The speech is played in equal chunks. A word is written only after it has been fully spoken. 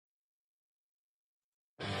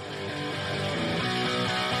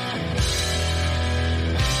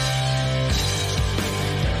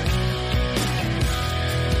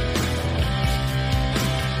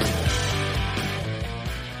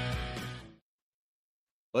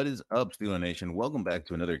What is up, Steeler Nation? Welcome back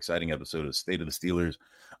to another exciting episode of State of the Steelers.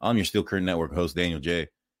 I'm your Steel Curtain Network host, Daniel J.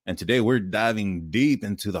 And today we're diving deep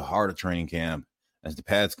into the heart of training camp as the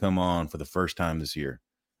pads come on for the first time this year,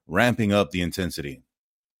 ramping up the intensity.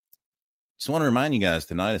 Just want to remind you guys,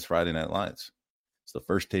 tonight is Friday Night Lights. It's the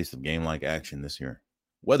first taste of game-like action this year.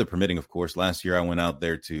 Weather permitting, of course. Last year I went out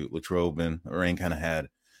there to Latrobe and the rain kind of had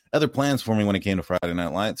other plans for me when it came to Friday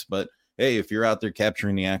Night Lights, but hey, if you're out there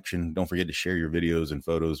capturing the action, don't forget to share your videos and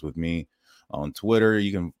photos with me on Twitter.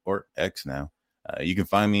 You can, or X now. You can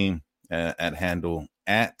find me at handle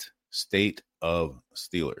at State of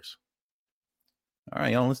Steelers. All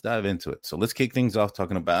right, y'all, let's dive into it. So let's kick things off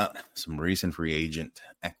talking about some recent free agent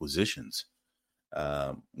acquisitions.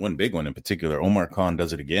 One big one in particular, Omar Khan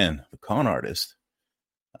does it again. The con artist,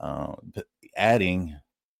 adding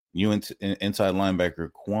new inside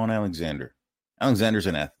linebacker Quan Alexander. Alexander's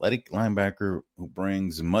an athletic linebacker who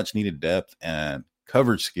brings much needed depth and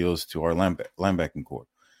coverage skills to our linebacking core.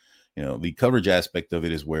 You know, the coverage aspect of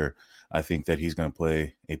it is where I think that he's going to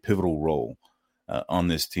play a pivotal role on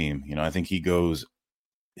this team. You know, I think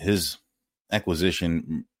his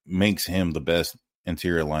acquisition makes him the best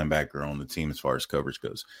interior linebacker on the team as far as coverage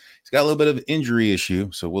goes. He's got a little bit of injury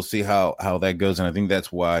issue, so we'll see how that goes. And I think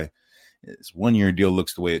that's why his 1-year deal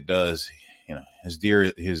looks the way it does. You know, his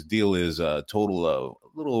deal is a total of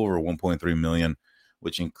a little over $1.3 million,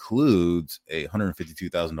 which includes a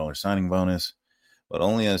 $152,000 signing bonus, but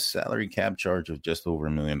only a salary cap charge of just over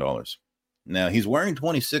 $1 million. Now, he's wearing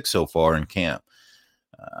 26 so far in camp.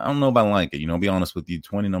 I don't know if I like it. You know, be honest with you,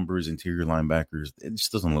 20 numbers, interior linebackers, it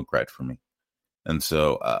just doesn't look right for me. And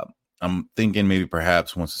so I'm thinking maybe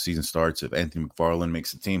perhaps once the season starts, if Anthony McFarland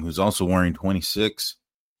makes the team, who's also wearing 26,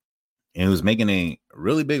 and who's making a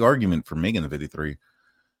really big argument for making the 53.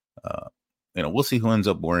 You know, we'll see who ends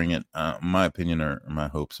up wearing it. My opinion or my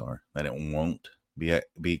hopes are that it won't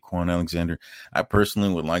be Quan Alexander. I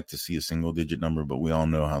personally would like to see a single-digit number, but we all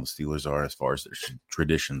know how the Steelers are as far as their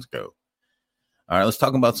traditions go. All right, let's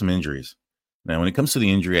talk about some injuries. Now, when it comes to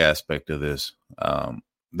the injury aspect of this,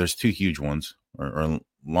 there's two huge ones or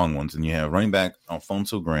long ones, and you have running back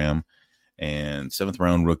Alfonso Graham and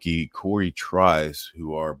 7th-round rookie Corey Trice,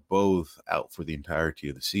 who are both out for the entirety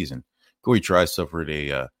of the season. Corey Trice suffered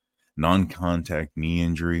a non-contact knee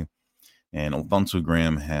injury, and Alfonso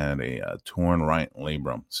Graham had a torn right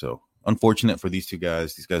labrum. So unfortunate for these two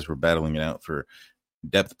guys. These guys were battling it out for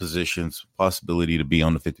depth positions, possibility to be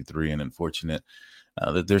on the 53, and unfortunate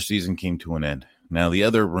that their season came to an end. Now, the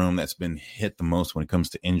other room that's been hit the most when it comes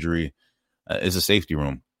to injury is a safety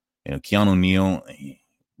room. You know, Keanu Neal,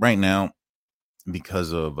 right now,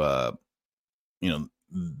 because of that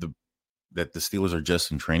the Steelers are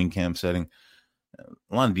just in training camp setting,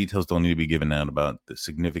 a lot of details don't need to be given out about the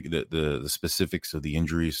specifics of the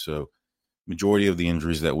injuries. So majority of the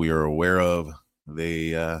injuries that we are aware of,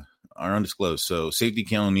 they are undisclosed. So safety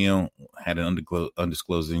Keanu Neal had an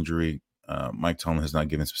undisclosed injury. Mike Tomlin has not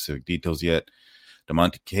given specific details yet.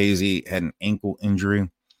 DeMonte Casey had an ankle injury.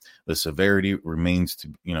 The severity still remains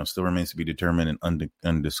to be determined and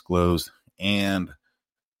undisclosed. And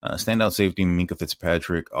standout safety Minkah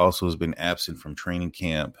Fitzpatrick also has been absent from training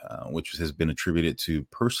camp, which has been attributed to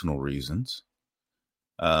personal reasons.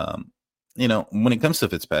 When it comes to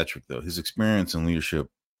Fitzpatrick, though, his experience and leadership,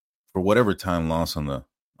 for whatever time lost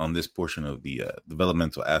on this portion of the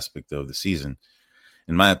developmental aspect of the season,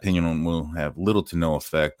 in my opinion, will have little to no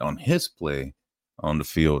effect on his play on the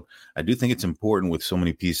field. I do think it's important with so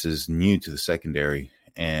many pieces new to the secondary,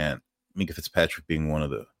 and Minkah Fitzpatrick being one of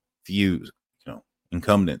the few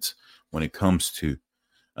incumbents when it comes to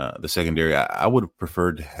the secondary. I would have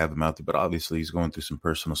preferred to have him out there, but obviously he's going through some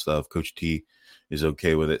personal stuff. Coach T is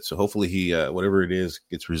okay with it, so hopefully he whatever it is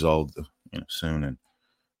gets resolved soon,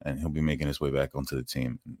 and he'll be making his way back onto the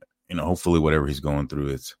team. Hopefully whatever he's going through,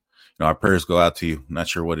 it's our prayers go out to you. Not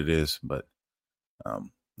sure what it is, but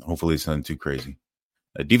hopefully it's nothing too crazy.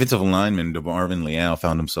 A defensive lineman, DeMarvin Leal,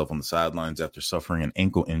 found himself on the sidelines after suffering an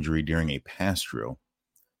ankle injury during a pass drill.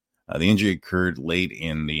 The injury occurred late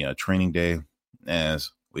in the training day as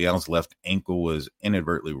Leal's left ankle was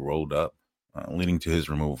inadvertently rolled up, leading to his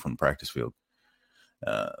removal from the practice field.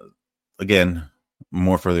 Again,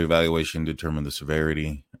 more further evaluation to determine the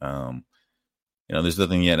severity. There's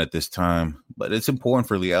nothing yet at this time, but it's important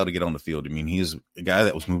for Leal to get on the field. I mean, he's a guy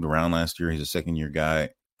that was moved around last year. He's a second-year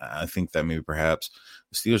guy. I think that maybe perhaps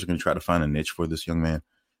the Steelers are going to try to find a niche for this young man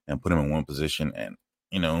and put him in one position. And,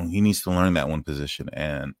 he needs to learn that one position.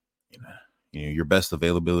 And, your best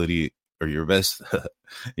availability or your best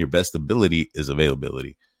ability is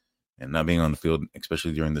availability. And not being on the field,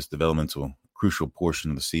 especially during this developmental crucial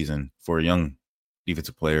portion of the season for a young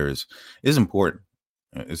defensive player is important.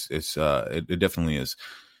 It definitely is.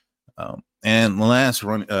 And the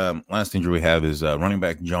last injury we have is running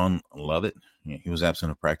back John Lovett. He was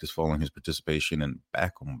absent of practice following his participation in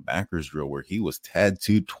backers drill, where he was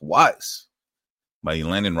tattooed twice by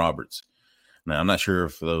Landon Roberts. Now, I'm not sure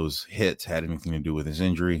if those hits had anything to do with his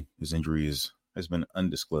injury. His injury has been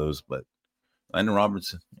undisclosed, but Landon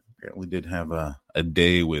Roberts apparently did have a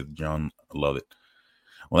day with John Lovett.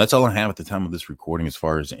 Well, that's all I have at the time of this recording as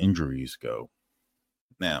far as injuries go.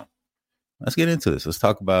 Now, let's get into this. Let's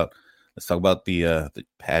talk about the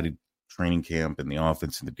padded training camp and the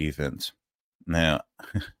offense and the defense. Now,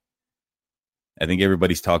 I think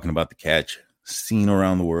everybody's talking about the catch seen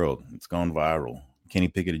around the world. It's gone viral. Kenny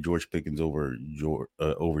Pickett and George Pickens over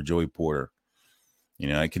Joey Porter.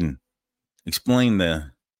 I can explain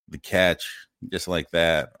the catch just like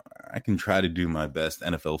that. I can try to do my best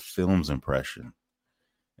NFL Films impression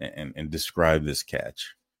and describe this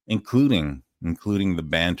catch, including the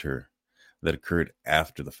banter that occurred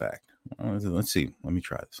after the fact. Let's see. Let me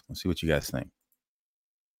try this. Let's see what you guys think.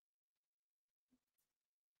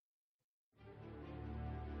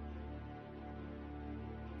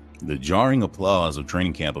 The jarring applause of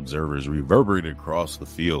training camp observers reverberated across the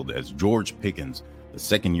field as George Pickens, the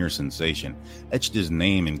second-year sensation, etched his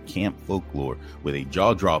name in camp folklore with a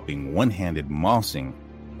jaw-dropping, one-handed mossing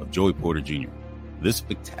of Joey Porter Jr. This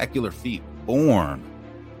spectacular feat, born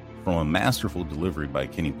from a masterful delivery by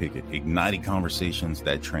Kenny Pickett, ignited conversations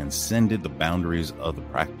that transcended the boundaries of the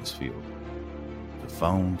practice field. The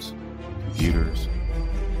phones, computers,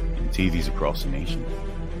 and TVs across the nation.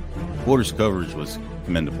 Porter's coverage was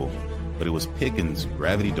commendable, but it was Pickens'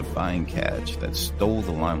 gravity-defying catch that stole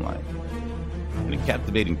the limelight. In a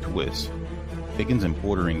captivating twist, Pickens and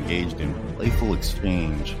Porter engaged in playful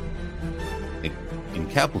exchange,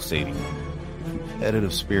 encapsulating the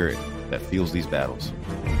competitive spirit that fuels these battles.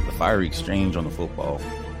 The fiery exchange on the football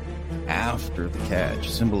after the catch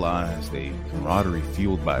symbolized a camaraderie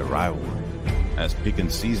fueled by rivalry, as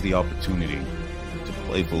Pickens seized the opportunity to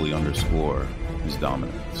playfully underscore his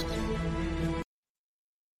dominance.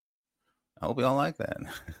 I hope y'all like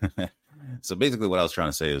that. So basically what I was trying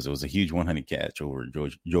to say is it was a huge 100 catch over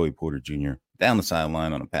Joey Porter Jr. down the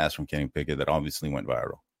sideline on a pass from Kenny Pickett that obviously went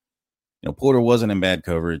viral. Porter wasn't in bad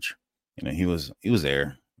coverage. He was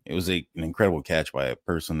there. It was an incredible catch by a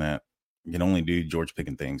person that can only do George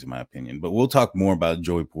Pickens things, in my opinion. But we'll talk more about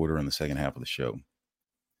Joey Porter in the second half of the show.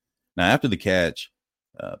 Now, after the catch,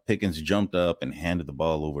 Pickens jumped up and handed the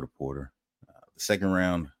ball over to Porter. The second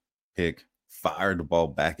round pick fired the ball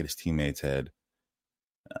back at his teammate's head.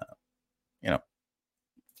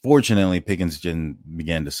 Fortunately, Pickens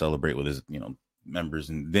began to celebrate with his, members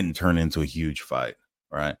and didn't turn into a huge fight.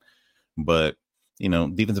 Right. But,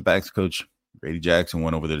 defensive backs coach Grady Jackson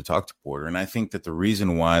went over there to talk to Porter. And I think that the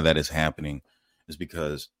reason why that is happening is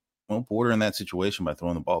because, Porter in that situation by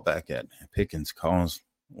throwing the ball back at Pickens caused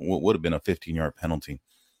what would have been a 15-yard penalty.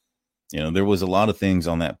 There was a lot of things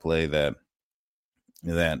on that play that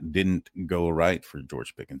didn't go right for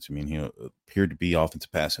George Pickens. He appeared to be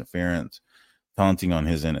offensive pass interference, taunting on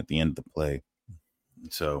his end at the end of the play.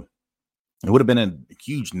 So it would have been a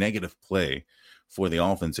huge negative play for the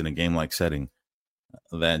offense in a game-like setting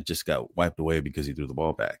that just got wiped away because he threw the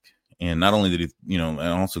ball back. And not only did he, it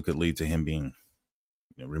also could lead to him being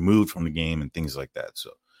removed from the game and things like that.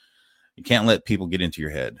 So you can't let people get into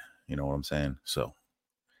your head. You know what I'm saying? So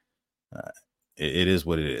it is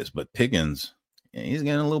what it is. But Pickens, he's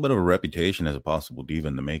getting a little bit of a reputation as a possible diva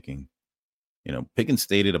in the making. Pickens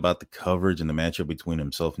stated about the coverage and the matchup between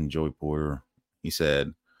himself and Joey Porter. He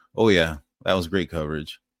said, "Oh yeah, that was great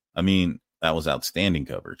coverage. That was outstanding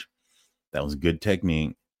coverage. That was good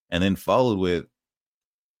technique." And then followed with,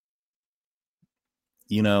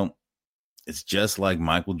 it's just like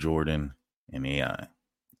Michael Jordan and AI,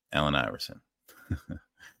 Allen Iverson.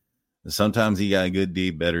 Sometimes he got a good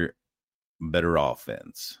D, better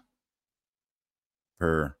offense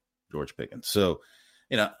per George Pickens. So,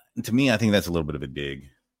 to me, I think that's a little bit of a dig.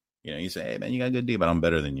 You say, "Hey, man, you got a good D, but I'm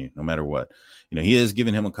better than you no matter what." He is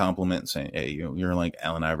giving him a compliment saying, "Hey, you're like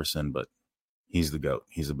Allen Iverson, but he's the GOAT.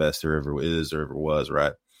 He's the best there ever is or ever was,"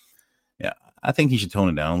 right? Yeah, I think he should tone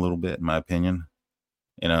it down a little bit, in my opinion.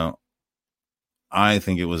 I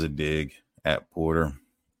think it was a dig at Porter,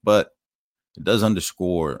 but it does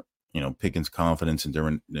underscore, Pickens' confidence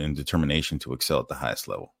and determination to excel at the highest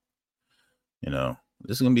level.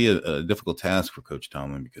 This is going to be a difficult task for Coach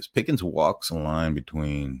Tomlin because Pickens walks a line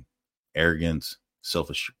between arrogance,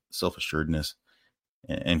 self-assuredness,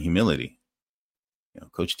 and humility.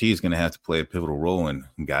 Coach T is going to have to play a pivotal role in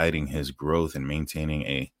guiding his growth and maintaining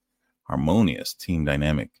a harmonious team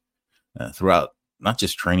dynamic throughout not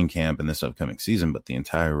just training camp and this upcoming season, but the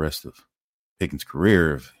entire rest of Pickens'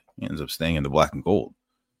 career if he ends up staying in the black and gold.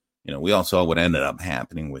 We all saw what ended up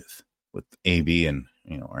happening with AB and,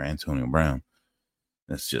 our Antonio Brown.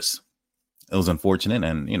 It was unfortunate.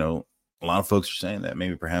 And, a lot of folks are saying that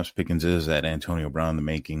maybe perhaps Pickens is that Antonio Brown the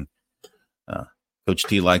making. Coach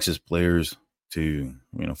T likes his players to,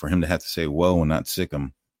 for him to have to say whoa and not sick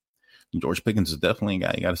them. George Pickens is definitely a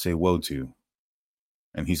guy you got to say whoa to.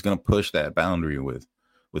 And he's going to push that boundary with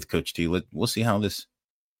Coach T. We'll see how this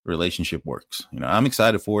relationship works. I'm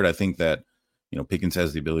excited for it. I think that, Pickens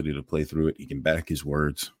has the ability to play through it. He can back his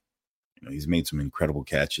words. He's made some incredible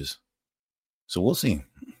catches. So we'll see.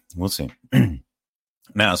 We'll see.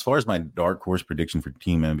 Now, as far as my dark horse prediction for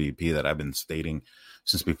team MVP that I've been stating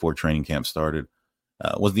since before training camp started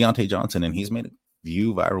was Deontay Johnson. And he's made a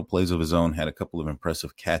few viral plays of his own, had a couple of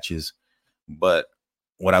impressive catches. But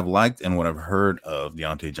what I've liked and what I've heard of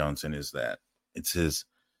Deontay Johnson is that it's his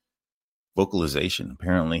vocalization.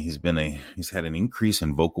 Apparently, he's had an increase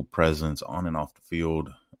in vocal presence on and off the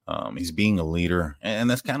field. He's being a leader, and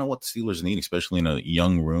that's kind of what the Steelers need, especially in a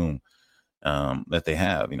young room that they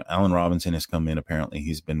have. Allen Robinson has come in. Apparently,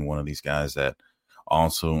 he's been one of these guys that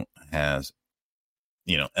also has,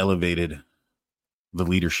 elevated the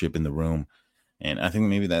leadership in the room. And I think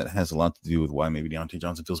maybe that has a lot to do with why maybe Deontay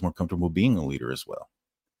Johnson feels more comfortable being a leader as well.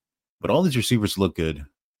 But all these receivers look good,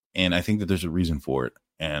 and I think that there's a reason for it.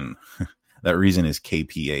 And that reason is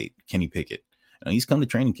KP8, Kenny Pickett. He's come to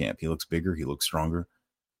training camp. He looks bigger. He looks stronger.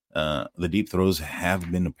 The deep throws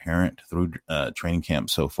have been apparent through training camp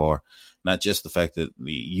so far. Not just the fact that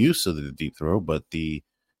the use of the deep throw, but the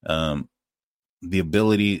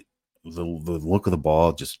ability, the look of the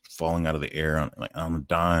ball just falling out of the air on a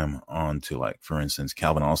dime onto, like, for instance,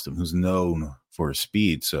 Calvin Austin, who's known for his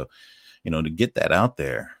speed. So, to get that out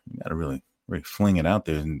there, you got to really fling it out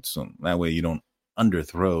there, and so that way you don't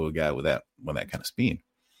underthrow a guy with that kind of speed.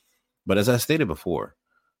 But as I stated before,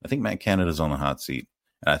 I think Matt Canada's on the hot seat.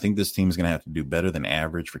 And I think this team is going to have to do better than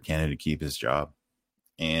average for Canada to keep his job.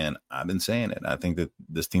 And I've been saying it. I think that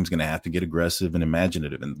this team's going to have to get aggressive and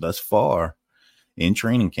imaginative. And thus far in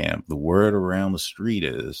training camp, the word around the street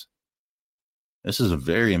is this is a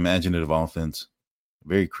very imaginative offense,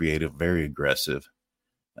 very creative, very aggressive.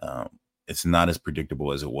 It's not as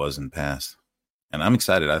predictable as it was in the past. And I'm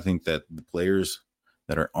excited. I think that the players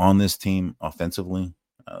that are on this team offensively,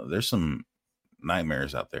 there's some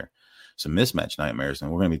nightmares out there, some mismatch nightmares.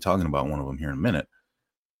 And we're going to be talking about one of them here in a minute.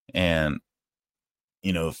 And,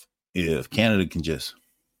 if Canada can just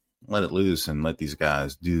let it loose and let these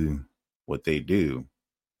guys do what they do,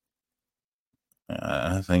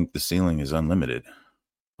 I think the ceiling is unlimited.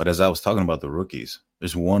 But as I was talking about the rookies,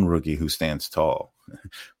 there's one rookie who stands tall,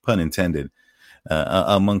 pun intended,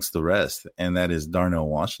 amongst the rest, and that is Darnell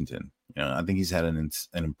Washington. I think he's had an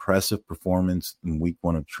impressive performance in week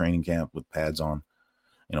 1 of training camp with pads on.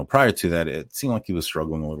 Prior to that, it seemed like he was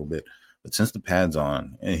struggling a little bit, but since the pads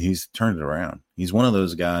on, he's turned it around. He's one of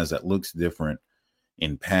those guys that looks different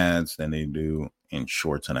in pads than they do in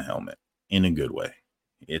shorts and a helmet, in a good way.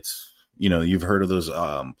 It's, you've heard of those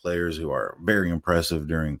players who are very impressive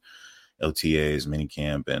during OTAs,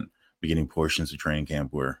 minicamp, and beginning portions of training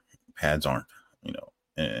camp where pads aren't,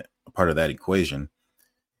 a part of that equation,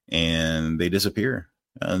 and they disappear.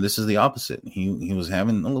 This is the opposite. He was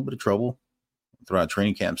having a little bit of trouble throughout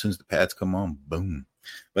training camp. Since the pads come on, boom.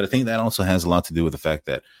 But I think that also has a lot to do with the fact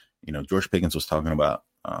that, George Pickens was talking about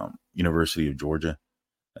University of Georgia,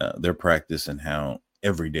 their practice, and how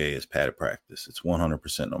every day is padded practice. It's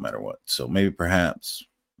 100% no matter what. So maybe perhaps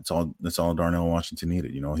that's all Darnell Washington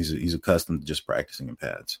needed. He's accustomed to just practicing in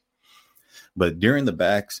pads. But during the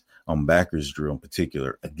backs on backers drill in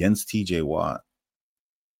particular against TJ Watt,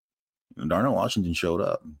 Darnell Washington showed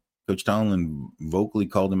up. Coach Tomlin vocally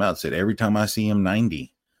called him out, said, every time I see him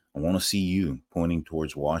 90, I want to see you, pointing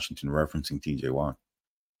towards Washington, referencing TJ Watt.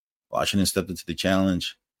 Washington stepped into the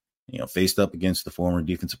challenge, faced up against the former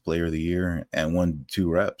defensive player of the year and won 2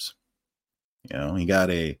 reps. He got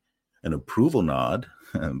an approval nod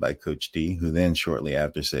by Coach T, who then shortly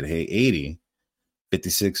after said, hey, 80,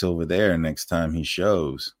 56 over there next time he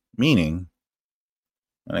shows. Meaning,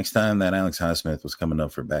 the next time that Alex Highsmith was coming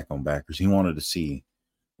up for back on backers, he wanted to see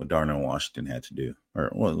what Darnell Washington had to do, or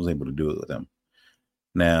what was able to do it with him.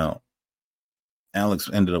 Now, Alex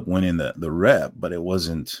ended up winning the rep, but it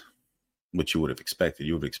wasn't what you would have expected.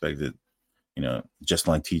 You would have expected, just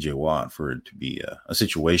like TJ Watt, for it to be a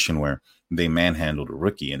situation where they manhandled a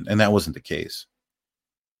rookie, and that wasn't the case.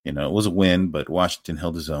 It was a win, but Washington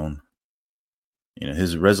held his own.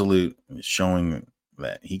 His resolute is showing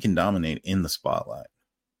that he can dominate in the spotlight.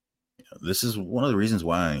 This is one of the reasons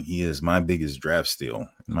why he is my biggest draft steal,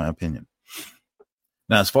 in my opinion.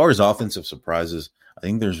 Now, as far as offensive surprises, I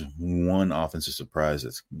think there's one offensive surprise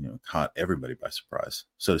that's caught everybody by surprise,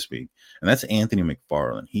 so to speak, and that's Anthony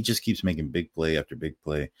McFarland. He just keeps making big play after big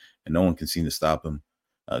play, and no one can seem to stop him.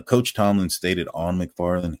 Coach Tomlin stated on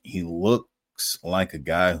McFarland, he looks like a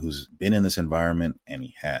guy who's been in this environment, and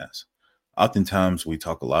he has. Oftentimes, we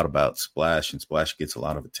talk a lot about Splash, and Splash gets a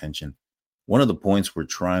lot of attention. One of the points we're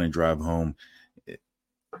trying to drive home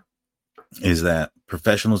is that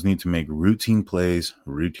professionals need to make routine plays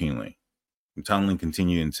routinely. And Tomlin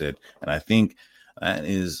continued and said, and I think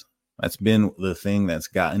that's been the thing that's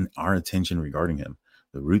gotten our attention regarding him: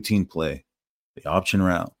 the routine play, the option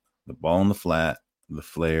route, the ball in the flat, the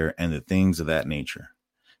flare, and the things of that nature.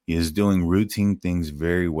 He is doing routine things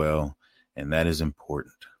very well, and that is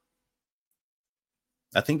important.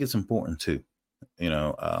 I think it's important too,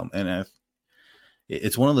 and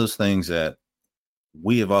it's one of those things that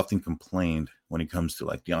we have often complained when it comes to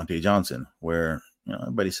like Deontay Johnson, where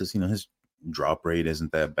everybody says his drop rate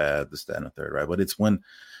isn't that bad, this, that, and the third, right? But it's when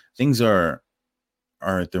things are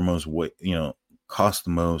at their most cost the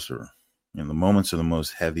most, or the moments are the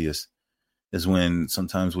most heaviest, is when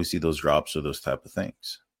sometimes we see those drops or those type of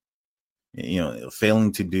things.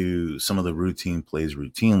 Failing to do some of the routine plays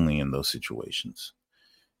routinely in those situations.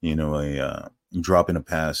 Dropping a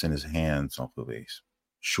pass in his hands off of a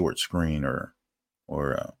short screen or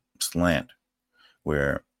a slant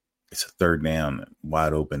where it's a third down,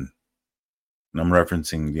 wide open. And I'm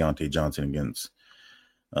referencing Deontay Johnson against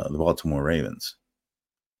the Baltimore Ravens.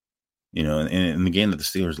 In the game that the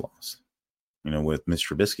Steelers lost, with Mitch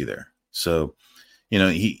Trubisky there. So,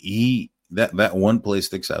 he that one play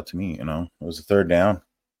sticks out to me. It was a third down.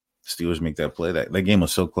 The Steelers make that play. That game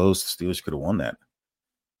was so close, the Steelers could have won that.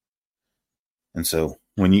 And so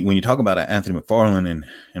when you talk about Anthony McFarland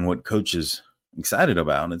and what coach is excited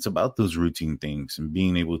about, it's about those routine things and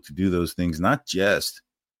being able to do those things, not just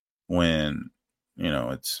when,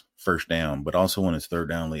 it's first down, but also when it's third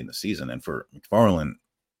down late in the season. And for McFarland,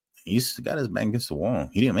 he's got his back against the wall.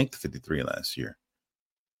 He didn't make the 53 last year.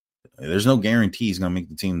 There's no guarantee he's going to make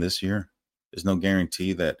the team this year. There's no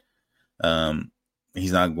guarantee that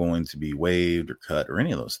he's not going to be waived or cut or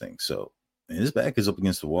any of those things. So his back is up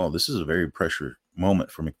against the wall. This is a very pressure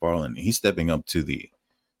moment for McFarland. He's stepping up to the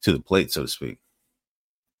plate, so to speak.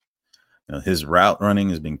 His route running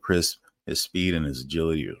has been crisp. His speed and his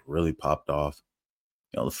agility has really popped off.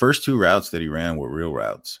 The first two routes that he ran were real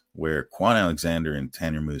routes where Quan Alexander and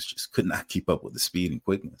Tanner Moose just could not keep up with the speed and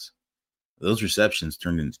quickness. Those receptions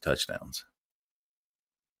turned into touchdowns.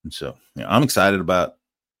 And so I'm excited about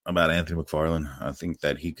Anthony McFarland. I think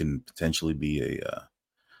that he can potentially be a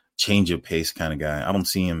change of pace kind of guy. I don't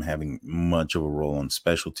see him having much of a role on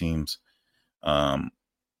special teams. He's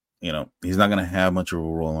not going to have much of a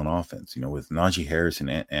role on offense. With Najee Harris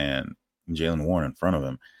and Jalen Warren in front of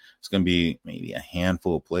him, it's going to be maybe a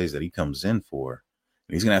handful of plays that he comes in for.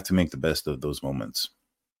 And he's going to have to make the best of those moments.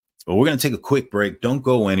 But we're going to take a quick break. Don't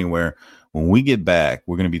go anywhere. When we get back,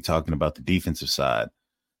 we're going to be talking about the defensive side.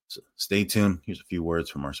 So stay tuned. Here's a few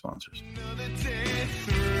words from our sponsors.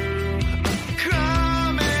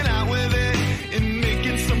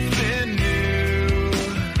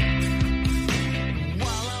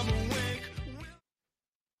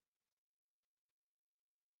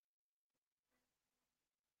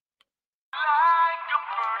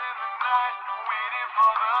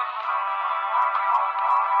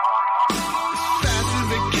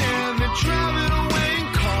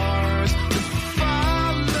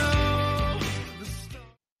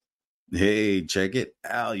 Hey, check it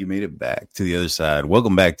out. You made it back to the other side.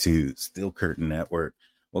 Welcome back to Steel Curtain Network.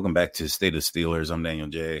 Welcome back to State of Steelers. I'm Daniel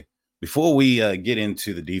J. Before we get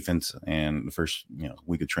into the defense and the first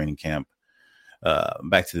week of training camp,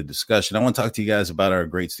 back to the discussion, I want to talk to you guys about our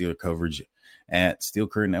great Steeler coverage at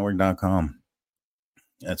steelcurtainnetwork.com.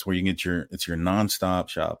 That's where you get your nonstop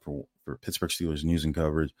shop for Pittsburgh Steelers news and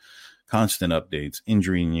coverage, constant updates,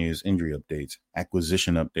 injury news, injury updates,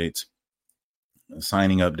 acquisition updates,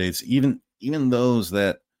 signing updates, even those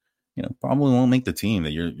that probably won't make the team,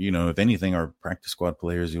 that if anything are practice squad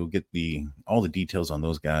players. You'll get all the details on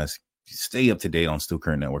those guys. Stay up to date on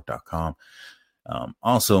steelcurtainnetwork.com.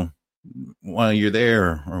 Also, while you're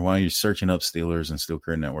there or while you're searching up Steelers and Steel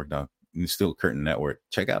Curtain Network,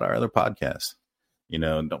 check out our other podcasts.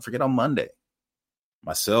 Don't forget on Monday,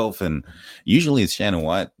 myself and usually it's Shannon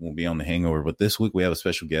White will be on the Hangover, but this week we have a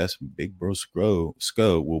special guest. Big Bro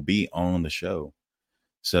Sco will be on the show.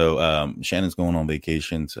 So Shannon's going on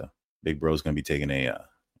vacation, so Big Bro's going to be taking a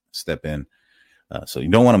step in. So you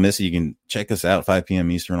don't want to miss it. You can check us out 5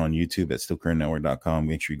 p.m. Eastern on YouTube at stillcurrentnetwork.com.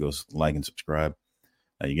 Make sure you go like and subscribe.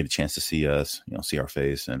 You get a chance to see us, see our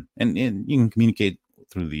face, and you can communicate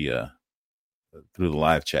through the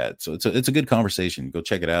live chat. So it's a good conversation. Go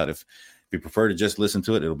check it out. If you prefer to just listen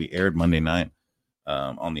to it, it'll be aired Monday night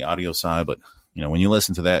on the audio side. But when you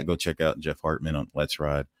listen to that, go check out Jeff Hartman on Let's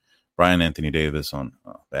Ride, Brian Anthony Davis on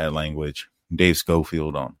Bad Language, Dave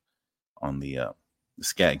Schofield on the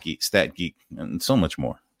Stat Geek, and so much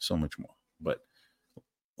more. But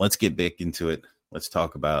let's get back into it. Let's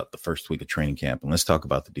talk about the first week of training camp, and let's talk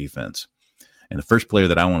about the defense. And the first player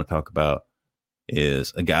that I want to talk about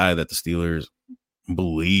is a guy that the Steelers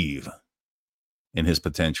believe in his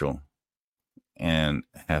potential and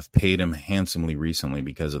have paid him handsomely recently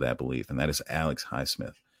because of that belief, and that is Alex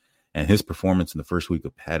Highsmith. And his performance in the first week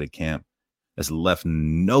of padded camp has left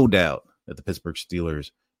no doubt that the Pittsburgh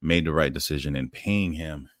Steelers made the right decision in paying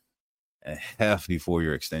him a hefty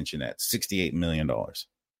 4-year extension at $68 million.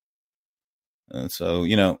 And so,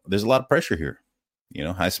 there's a lot of pressure here.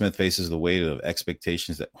 Highsmith faces the weight of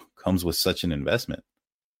expectations that comes with such an investment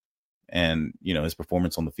and, his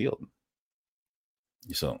performance on the field.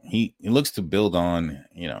 So he looks to build on,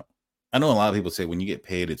 I know a lot of people say when you get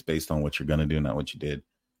paid, it's based on what you're going to do, not what you did.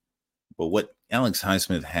 But what Alex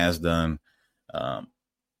Highsmith has done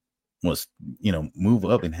was, move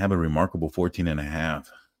up and have a remarkable 14 and a half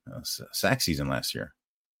sack season last year.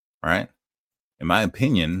 All right. In my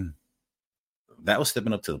opinion, that was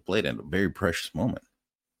stepping up to the plate at a very precious moment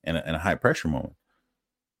and a high pressure moment.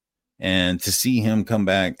 And to see him come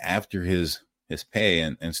back after his pay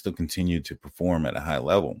and still continue to perform at a high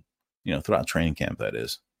level, throughout training camp, that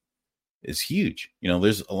is huge.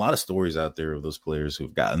 There's a lot of stories out there of those players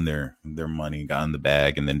who've gotten their money, gotten the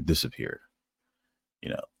bag, and then disappeared.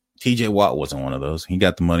 TJ Watt wasn't one of those. He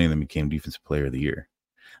got the money and then became Defensive Player of the Year.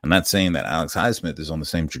 I'm not saying that Alex Highsmith is on the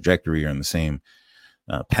same trajectory or in the same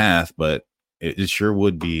path, but it sure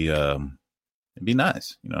would be it'd be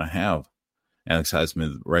nice, to have Alex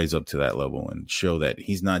Highsmith rise up to that level and show that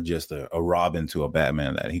he's not just a Robin to a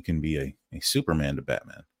Batman, that he can be a Superman to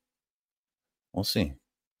Batman. We'll see.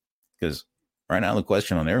 Because right now the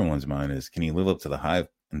question on everyone's mind is, can he live up to the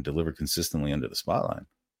hype and deliver consistently under the spotlight?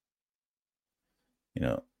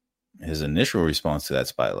 His initial response to that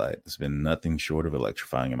spotlight has been nothing short of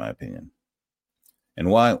electrifying, in my opinion. And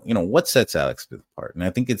why, what sets Alex Smith apart? And I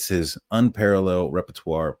think it's his unparalleled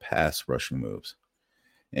repertoire pass rushing moves.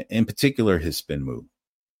 In particular, his spin move.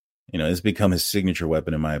 It's become his signature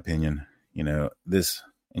weapon, in my opinion. This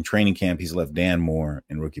in training camp, he's left Dan Moore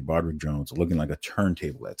and rookie Broderick Jones looking like a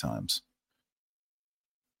turntable at times.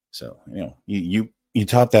 So, you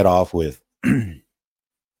top that off with,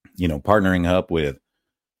 partnering up with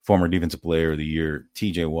former Defensive Player of the Year,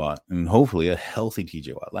 TJ Watt, and hopefully a healthy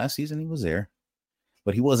TJ Watt. Last season, he was there,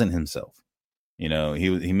 but he wasn't himself.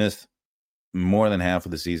 He missed more than half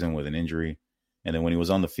of the season with an injury. And then when he was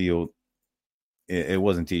on the field, it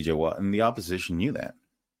wasn't TJ Watt. And the opposition knew that.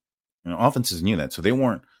 Offenses knew that. So they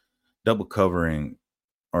weren't double covering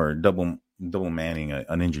or double manning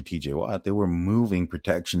an injured TJ Watt. They were moving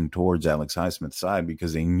protection towards Alex Highsmith's side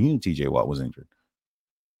because they knew TJ Watt was injured.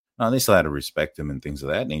 Now, they still had to respect him and things of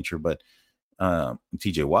that nature, but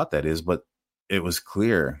TJ Watt, that is. But it was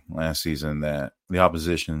clear last season that the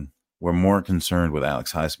opposition were more concerned with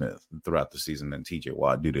Alex Highsmith throughout the season than TJ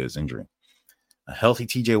Watt due to his injury. A healthy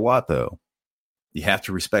TJ Watt, though, you have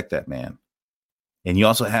to respect that man. And you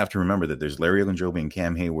also have to remember that there's Larry Ogunjobi and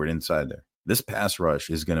Cam Hayward inside there. This pass rush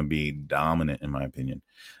is going to be dominant, in my opinion.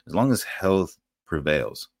 As long as health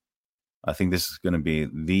prevails, I think this is going to be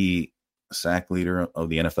the sack leader of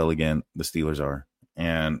the NFL again. The Steelers are.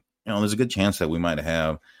 And, there's a good chance that we might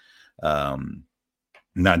have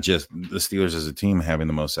not just the Steelers as a team having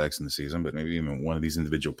the most sacks in the season, but maybe even one of these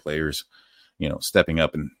individual players, stepping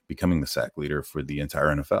up and becoming the sack leader for the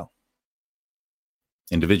entire NFL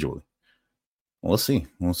individually. We'll see.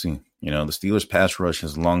 The Steelers pass rush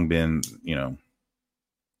has long been,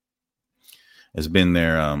 has been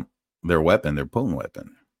their weapon, their potent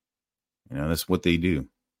weapon. That's what they do.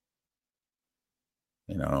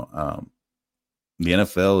 The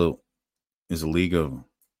NFL is a league of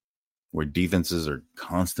where defenses are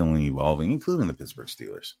constantly evolving, including the Pittsburgh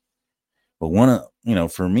Steelers. But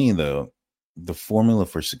for me though, the formula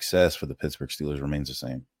for success for the Pittsburgh Steelers remains the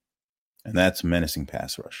same, and that's menacing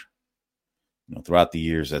pass rush. Throughout the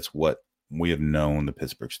years, that's what we have known the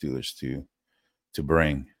Pittsburgh Steelers to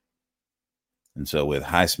bring. And so with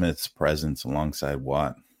Highsmith's presence alongside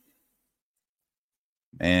Watt,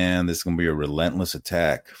 man, this is going to be a relentless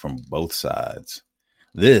attack from both sides.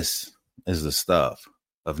 This is the stuff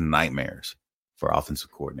of nightmares for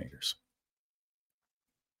offensive coordinators.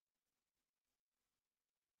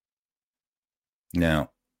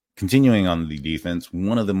 Now, continuing on the defense,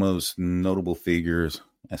 one of the most notable figures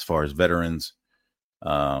as far as veterans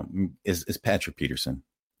is Patrick Peterson.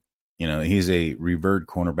 He's a revered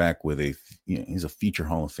cornerback he's a future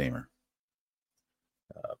Hall of Famer.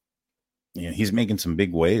 He's making some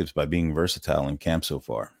big waves by being versatile in camp so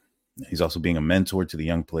far. He's also being a mentor to the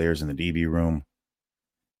young players in the DB room.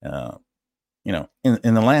 In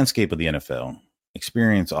the landscape of the NFL,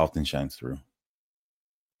 experience often shines through.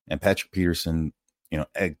 And Patrick Peterson,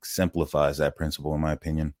 exemplifies that principle, in my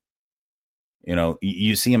opinion.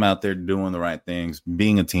 You see him out there doing the right things,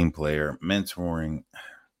 being a team player, mentoring.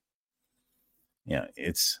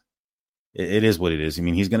 It is what it is. I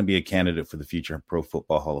mean, he's going to be a candidate for the future Pro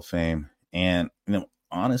Football Hall of Fame. And,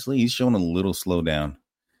 honestly, he's shown a little slowdown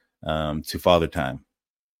to Father Time.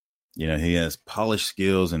 He has polished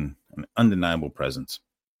skills and an undeniable presence.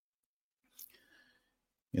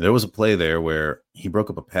 There was a play there where he broke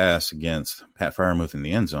up a pass against Pat Freiermuth in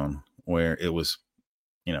the end zone where it was,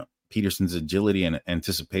 Peterson's agility and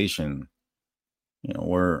anticipation,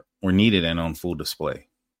 were needed and on full display.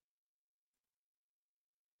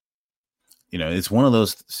 It's one of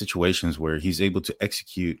those situations where he's able to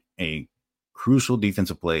execute a crucial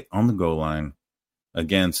defensive play on the goal line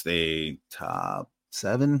against a top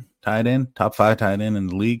 5 tight end in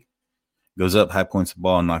the league, goes up, high points the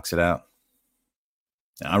ball, and knocks it out.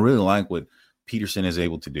 I really like what Peterson is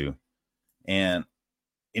able to do. And,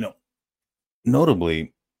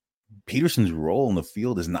 notably, Peterson's role in the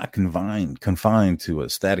field is not confined to a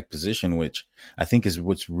static position, which I think is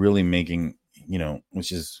what's really making,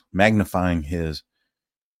 which is magnifying his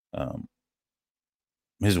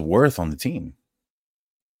worth on the team.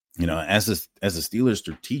 As the Steelers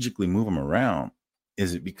strategically move him around,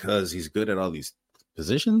 is it because he's good at all these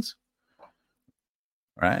positions?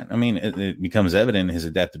 Right. I mean, it becomes evident his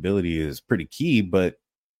adaptability is pretty key, but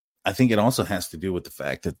I think it also has to do with the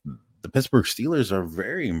fact that the Pittsburgh Steelers are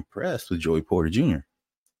very impressed with Joey Porter Jr.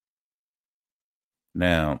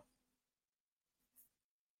 Now,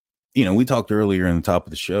 we talked earlier in the top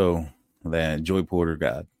of the show that Joey Porter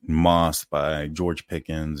got mossed by George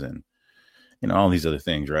Pickens and, all these other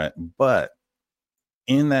things, right? But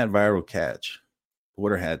in that viral catch,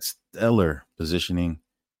 Porter had stellar positioning.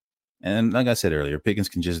 And like I said earlier, Pickens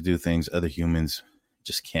can just do things other humans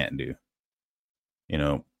just can't do.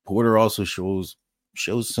 Porter also shows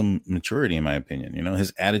some maturity, in my opinion.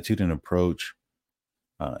 His attitude and approach,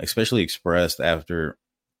 especially expressed after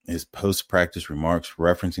his post-practice remarks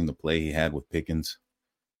referencing the play he had with Pickens.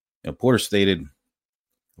 Porter stated,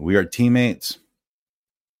 "We are teammates,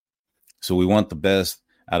 so we want the best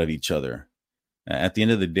out of each other. At the end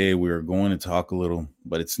of the day, we are going to talk a little,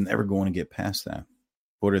 but it's never going to get past that."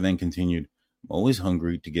 Porter then continued, "I'm always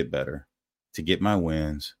hungry to get better, to get my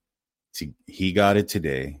wins. He got it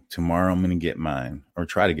today. Tomorrow I'm going to get mine or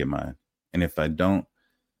try to get mine. And if I don't,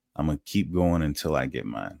 I'm going to keep going until I get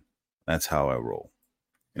mine. That's how I roll."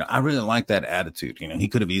 I really like that attitude. He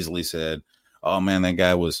could have easily said, "Oh man, that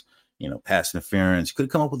guy was, pass interference." He could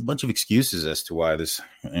have come up with a bunch of excuses as to why this,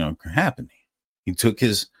 happened. He took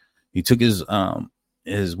his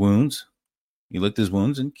wounds. He licked his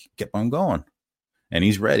wounds and kept on going. And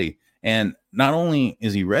he's ready. And not only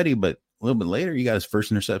is he ready, but a little bit later, he got his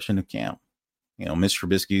first interception of camp. Mitch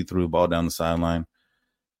Trubisky threw the ball down the sideline.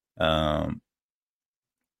 And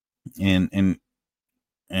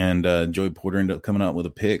Joey Porter ended up coming out with a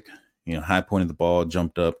pick, high pointed the ball,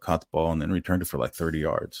 jumped up, caught the ball, and then returned it for like 30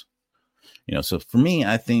 yards. So for me,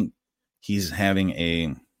 I think he's having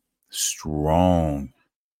a strong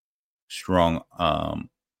training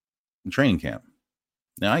camp.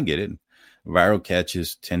 Now, I get it. Viral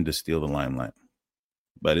catches tend to steal the limelight,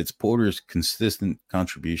 but it's Porter's consistent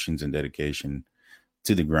contributions and dedication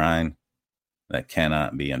to the grind that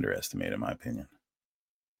cannot be underestimated, in my opinion.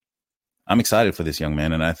 I'm excited for this young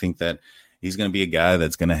man, and I think that he's going to be a guy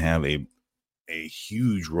that's going to have a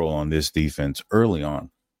huge role on this defense early on.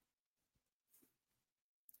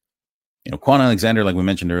 Quan Alexander, like we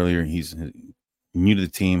mentioned earlier, he's new to the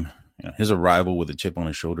team. His arrival with a chip on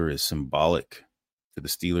his shoulder is symbolic to the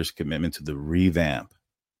Steelers' commitment to the revamp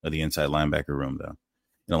of the inside linebacker room, though.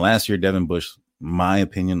 Last year, Devin Bush, my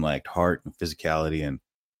opinion, lacked heart and physicality, and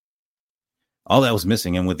all that was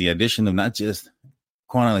missing. And with the addition of not just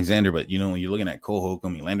Quan Alexander, but, you're looking at Cole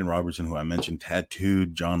Holcomb, Landon Robertson, who I mentioned,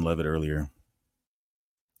 tattooed John Levitt earlier.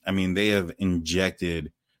 I mean, they have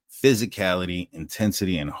injected physicality,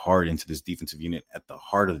 intensity, and heart into this defensive unit at the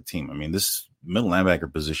heart of the team. I mean, this middle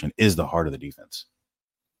linebacker position is the heart of the defense.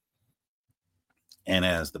 And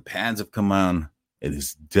as the pads have come on, it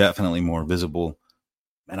is definitely more visible.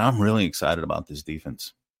 And I'm really excited about this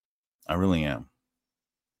defense. I really am.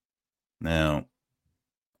 Now,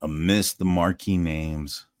 amidst the marquee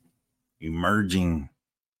names emerging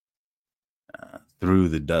through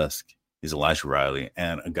the dusk is Elijah Riley,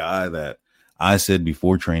 and a guy that I said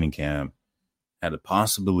before training camp had a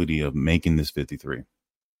possibility of making this 53.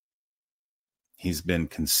 He's been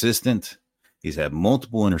consistent. He's had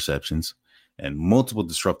multiple interceptions and multiple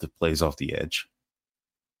disruptive plays off the edge.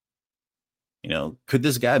 Could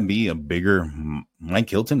this guy be a bigger Mike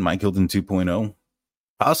Hilton 2.0?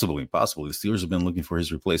 Possibly. The Steelers have been looking for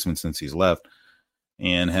his replacement since he's left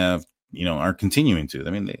and are continuing to.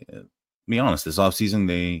 I mean, to be honest, this offseason,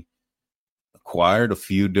 they acquired a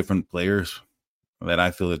few different players that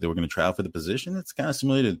I feel that they were going to try out for the position. It's kind of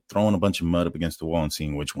similar to throwing a bunch of mud up against the wall and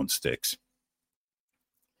seeing which one sticks.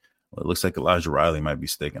 Well, it looks like Elijah Riley might be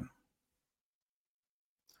sticking.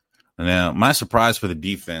 Now, my surprise for the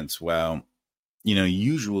defense,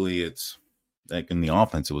 usually it's like in the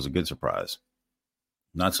offense, it was a good surprise.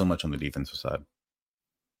 Not so much on the defensive side.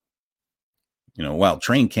 While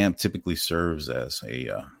training camp typically serves as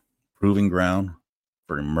a proving ground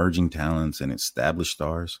for emerging talents and established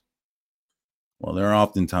stars, well, there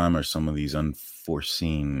oftentimes are some of these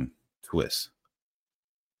unforeseen twists.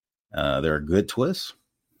 There are good twists,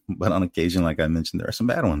 but on occasion, like I mentioned, there are some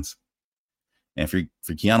bad ones. And for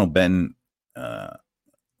Keanu Benton,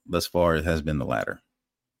 thus far, it has been the latter.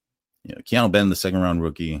 Keanu Benton, the second-round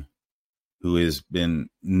rookie, who has been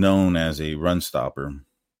known as a run stopper,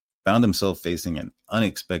 found himself facing an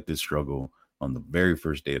unexpected struggle on the very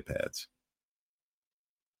first day of pads.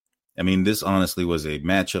 I mean, this honestly was a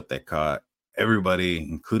matchup that caught everybody,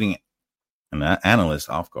 including an analyst,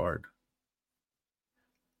 off guard.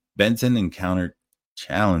 Benton encountered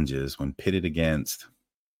challenges when pitted against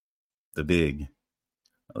the big,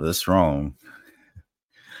 the strong,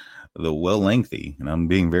 the well-lengthy, and I'm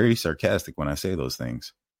being very sarcastic when I say those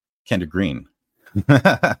things, Kendrick Green.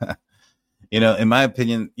 In my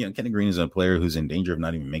opinion, Kendrick Green is a player who's in danger of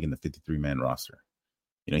not even making the 53-man roster.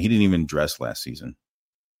 He didn't even dress last season.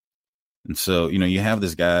 And so, you have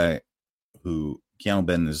this guy who, Keanu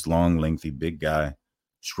Benton, is long, lengthy, big guy,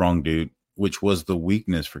 strong dude, which was the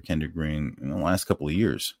weakness for Kendrick Green in the last couple of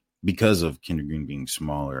years because of Kendrick Green being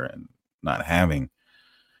smaller and not having,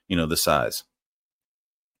 the size.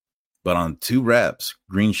 But on 2 reps,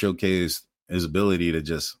 Green showcased his ability to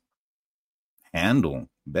just handle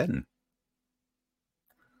Benton.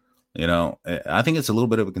 I think it's a little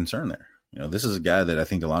bit of a concern there. This is a guy that I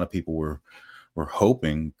think a lot of people were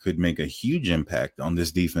hoping could make a huge impact on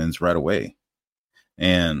this defense right away.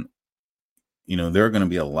 And, there are going to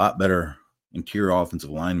be a lot better interior offensive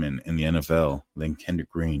linemen in the NFL than Kendrick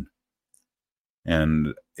Green.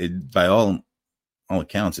 And by all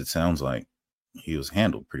accounts, it sounds like he was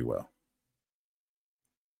handled pretty well.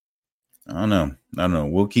 I don't know.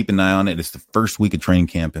 We'll keep an eye on it. It's the first week of training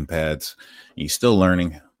camp in pads. He's still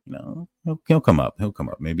learning. He'll come up.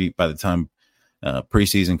 Maybe by the time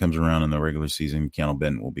preseason comes around in the regular season, Keanu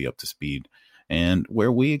Benton will be up to speed and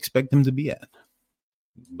where we expect him to be at.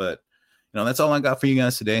 But, that's all I got for you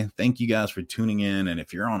guys today. Thank you guys for tuning in. And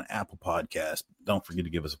if you're on Apple Podcast, don't forget to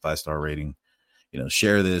give us a 5-star rating.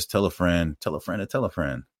 Share this, tell a friend, tell a friend, tell a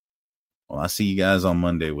friend. Well, I'll see you guys on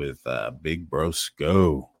Monday with Big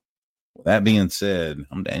Brosco. With that being said,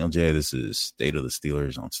 I'm Daniel J. This is State of the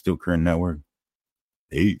Steelers on Steel Current Network.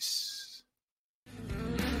 Peace.